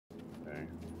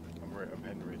I'm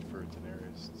heading right for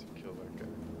Daenerys to kill that guy.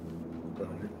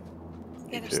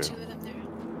 Yeah, there's 2 of them there.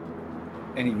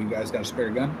 Any of you guys got a spare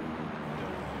gun?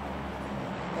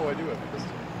 Oh, I do have a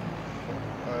pistol.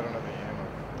 Oh, I don't have any ammo.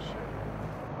 Shit.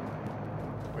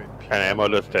 Wait, And ammo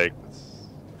just take. That's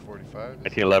 45?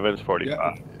 1911 is 45.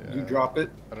 Yeah. You drop it?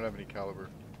 I don't have any caliber.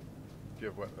 Do you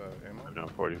have what, ammo? No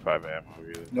 45 ammo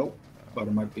either. Nope. But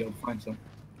I might be able to find some.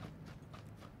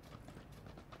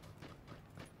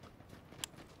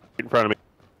 In front of me.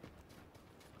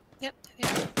 Yep, yeah.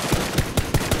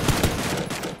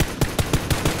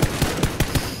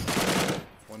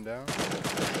 One down.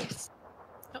 Nice.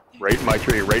 Oh, Right in my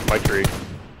tree, right in my tree.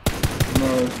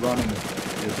 No, running.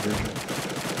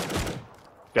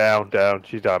 Down, down.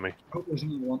 She's on me. Oh, there's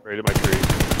another one. Right in my tree.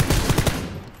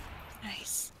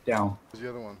 nice. Down. There's the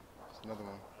other one. There's another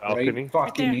one. Balcony. Right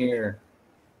fucking Right there. here.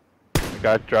 I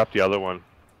got dropped the other one.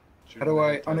 How do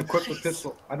I unequip the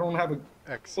pistol? I don't have a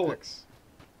X. bullet. X.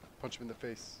 Punch him in the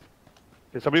face.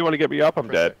 Does somebody want to get me up? I'm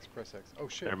Press dead. X, press X. Oh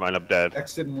shit. Never mind, I'm dead.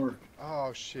 X didn't work.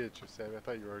 Oh shit, you said. I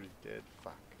thought you were already dead.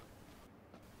 Fuck.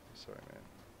 Sorry, man.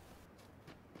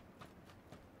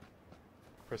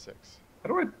 Press X. How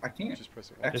do I can't. Just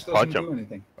press it. X Just doesn't punch do him.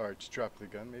 anything. Alright, just drop the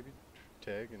gun maybe.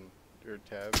 Tag and or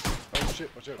tab. Oh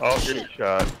shit, watch out. Oh, getting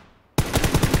shot. I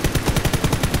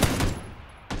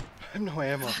have no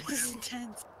ammo. This is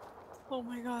intense. Oh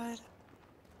my god.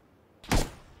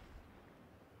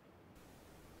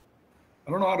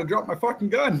 I don't know how to drop my fucking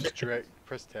gun. Just drag,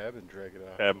 press tab and drag it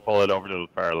off. And pull it over to the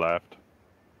far left.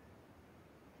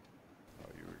 Oh,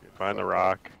 you were getting Find the fucked.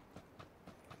 rock.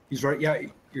 He's right. Yeah,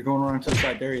 you're going around to the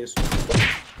side. There he is.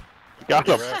 Got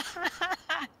him.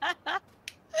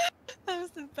 That was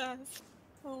the best.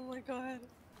 Oh my god.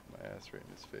 My ass right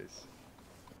in his face.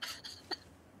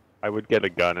 I would get a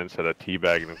gun instead of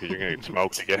teabagging him because you're gonna get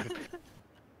smoked again.